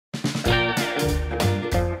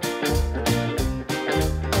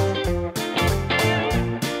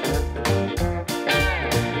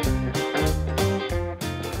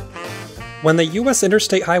When the U.S.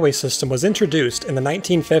 interstate highway system was introduced in the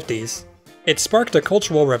 1950s, it sparked a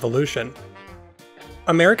cultural revolution.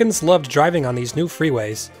 Americans loved driving on these new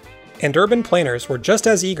freeways, and urban planners were just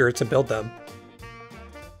as eager to build them.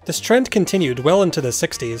 This trend continued well into the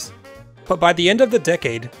 60s, but by the end of the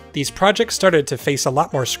decade, these projects started to face a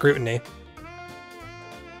lot more scrutiny.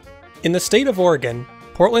 In the state of Oregon,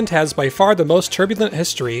 Portland has by far the most turbulent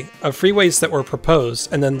history of freeways that were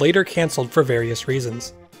proposed and then later cancelled for various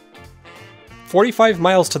reasons. 45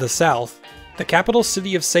 miles to the south, the capital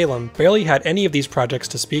city of Salem barely had any of these projects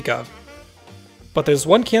to speak of. But there's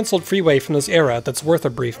one cancelled freeway from this era that's worth a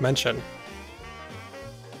brief mention.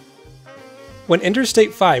 When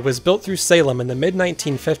Interstate 5 was built through Salem in the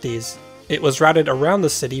mid-1950s, it was routed around the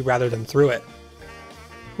city rather than through it.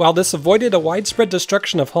 While this avoided a widespread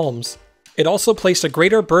destruction of homes, it also placed a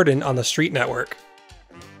greater burden on the street network.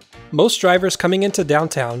 Most drivers coming into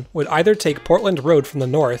downtown would either take Portland Road from the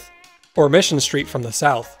north or Mission Street from the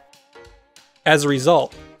south. As a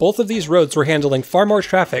result, both of these roads were handling far more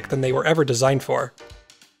traffic than they were ever designed for.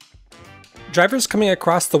 Drivers coming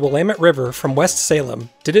across the Willamette River from West Salem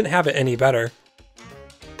didn't have it any better.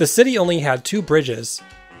 The city only had two bridges,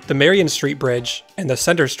 the Marion Street Bridge and the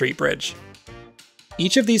Center Street Bridge.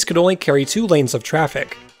 Each of these could only carry 2 lanes of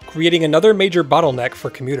traffic, creating another major bottleneck for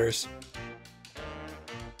commuters.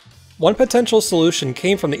 One potential solution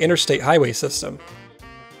came from the interstate highway system.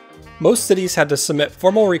 Most cities had to submit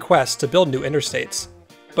formal requests to build new interstates,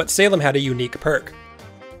 but Salem had a unique perk.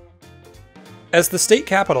 As the state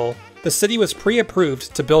capital, the city was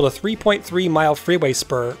pre-approved to build a 3.3-mile freeway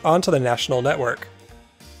spur onto the national network.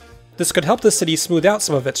 This could help the city smooth out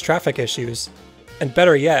some of its traffic issues, and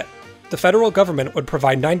better yet, the federal government would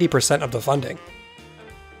provide 90% of the funding.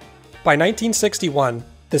 By 1961,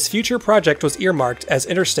 this future project was earmarked as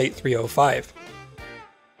Interstate 305.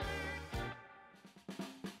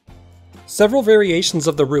 Several variations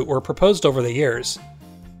of the route were proposed over the years,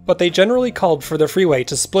 but they generally called for the freeway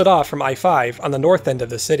to split off from I-5 on the north end of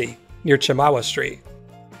the city, near Chemawa Street.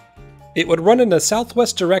 It would run in a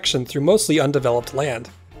southwest direction through mostly undeveloped land.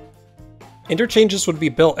 Interchanges would be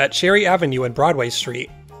built at Cherry Avenue and Broadway Street,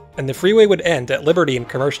 and the freeway would end at Liberty and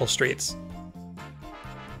Commercial Streets.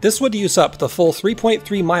 This would use up the full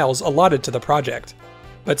 3.3 miles allotted to the project,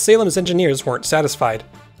 but Salem's engineers weren't satisfied.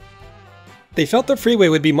 They felt the freeway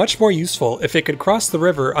would be much more useful if it could cross the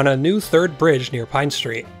river on a new third bridge near Pine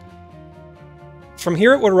Street. From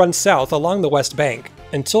here it would run south along the west bank,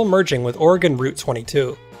 until merging with Oregon Route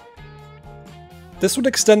 22. This would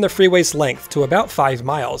extend the freeway's length to about 5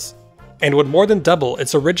 miles, and would more than double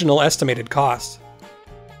its original estimated cost.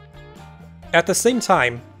 At the same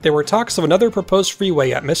time, there were talks of another proposed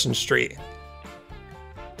freeway at Mission Street.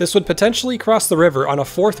 This would potentially cross the river on a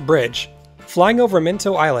 4th bridge, flying over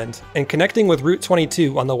Minto Island and connecting with Route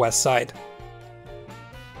 22 on the west side.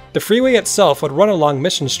 The freeway itself would run along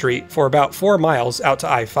Mission Street for about 4 miles out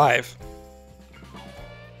to I-5.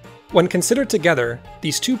 When considered together,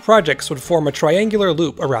 these two projects would form a triangular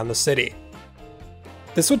loop around the city.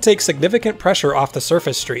 This would take significant pressure off the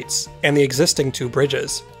surface streets and the existing 2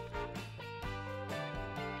 bridges.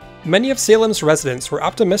 Many of Salem's residents were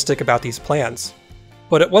optimistic about these plans,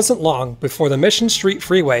 but it wasn't long before the Mission Street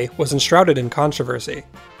Freeway was enshrouded in controversy.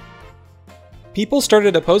 People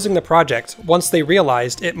started opposing the project once they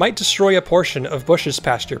realized it might destroy a portion of Bush's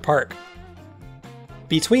Pasture Park.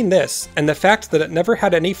 Between this and the fact that it never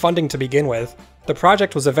had any funding to begin with, the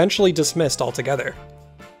project was eventually dismissed altogether.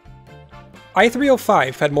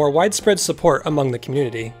 I-305 had more widespread support among the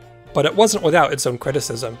community, but it wasn't without its own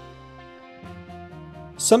criticism.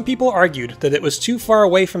 Some people argued that it was too far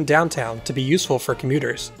away from downtown to be useful for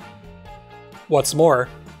commuters. What's more,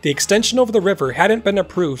 the extension over the river hadn't been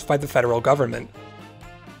approved by the federal government.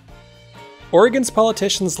 Oregon's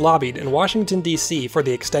politicians lobbied in Washington, D.C. for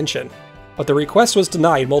the extension, but the request was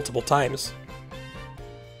denied multiple times.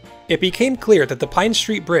 It became clear that the Pine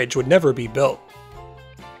Street Bridge would never be built.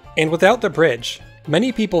 And without the bridge,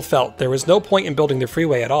 many people felt there was no point in building the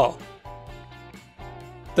freeway at all.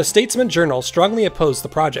 The Statesman Journal strongly opposed the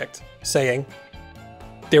project, saying,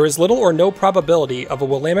 "There is little or no probability of a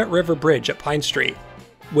Willamette River bridge at Pine Street,"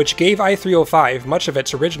 which gave I-305 much of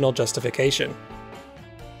its original justification.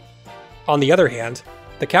 On the other hand,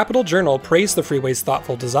 the Capital Journal praised the freeway's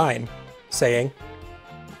thoughtful design, saying,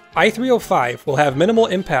 "I-305 will have minimal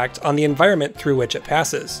impact on the environment through which it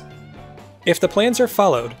passes. If the plans are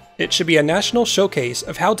followed, it should be a national showcase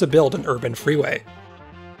of how to build an urban freeway."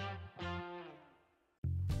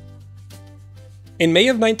 In May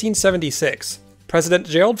of 1976, President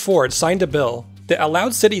Gerald Ford signed a bill that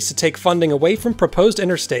allowed cities to take funding away from proposed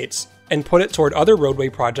interstates and put it toward other roadway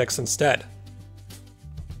projects instead.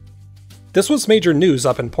 This was major news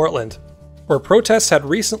up in Portland, where protests had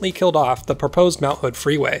recently killed off the proposed Mount Hood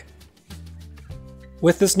Freeway.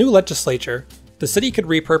 With this new legislature, the city could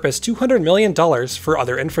repurpose $200 million for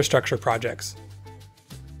other infrastructure projects.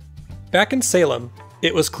 Back in Salem,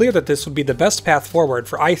 it was clear that this would be the best path forward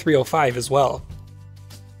for I-305 as well.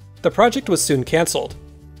 The project was soon cancelled,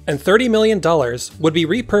 and $30 million would be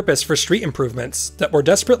repurposed for street improvements that were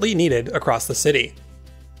desperately needed across the city.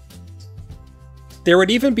 There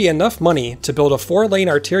would even be enough money to build a 4-lane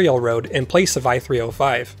arterial road in place of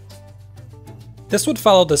I-305. This would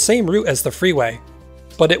follow the same route as the freeway,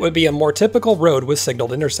 but it would be a more typical road with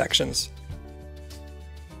signaled intersections.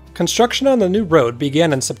 Construction on the new road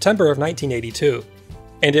began in September of 1982,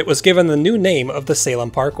 and it was given the new name of the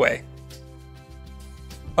Salem Parkway.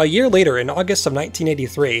 A year later, in August of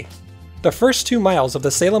 1983, the first 2 miles of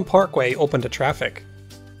the Salem Parkway opened to traffic.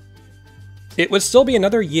 It would still be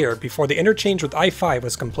another year before the interchange with I-5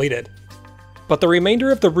 was completed, but the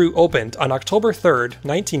remainder of the route opened on October 3,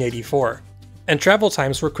 1984, and travel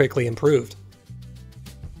times were quickly improved.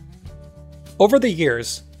 Over the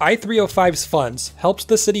years, I-305's funds helped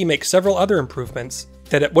the city make several other improvements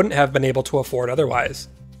that it wouldn't have been able to afford otherwise.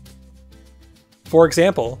 For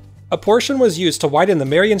example, a portion was used to widen the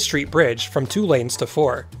Marion Street Bridge from 2 lanes to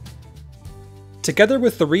 4. Together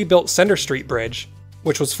with the rebuilt Center Street Bridge,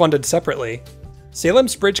 which was funded separately,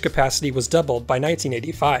 Salem's bridge capacity was doubled by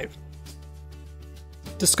 1985.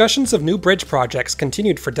 Discussions of new bridge projects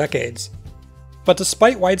continued for decades, but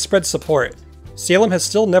despite widespread support, Salem has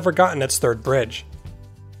still never gotten its 3rd bridge.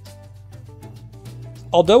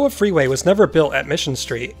 Although a freeway was never built at Mission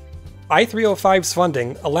Street, I-305's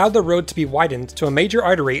funding allowed the road to be widened to a major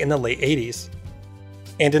artery in the late 80s.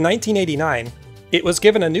 And in 1989, it was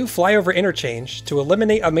given a new flyover interchange to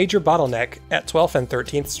eliminate a major bottleneck at 12th and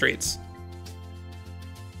 13th Streets.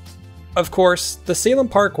 Of course, the Salem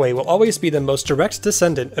Parkway will always be the most direct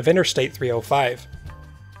descendant of Interstate 305.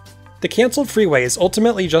 The cancelled freeway is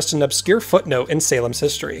ultimately just an obscure footnote in Salem's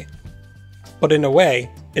history. But in a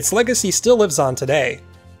way, its legacy still lives on today,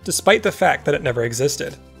 despite the fact that it never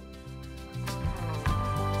existed.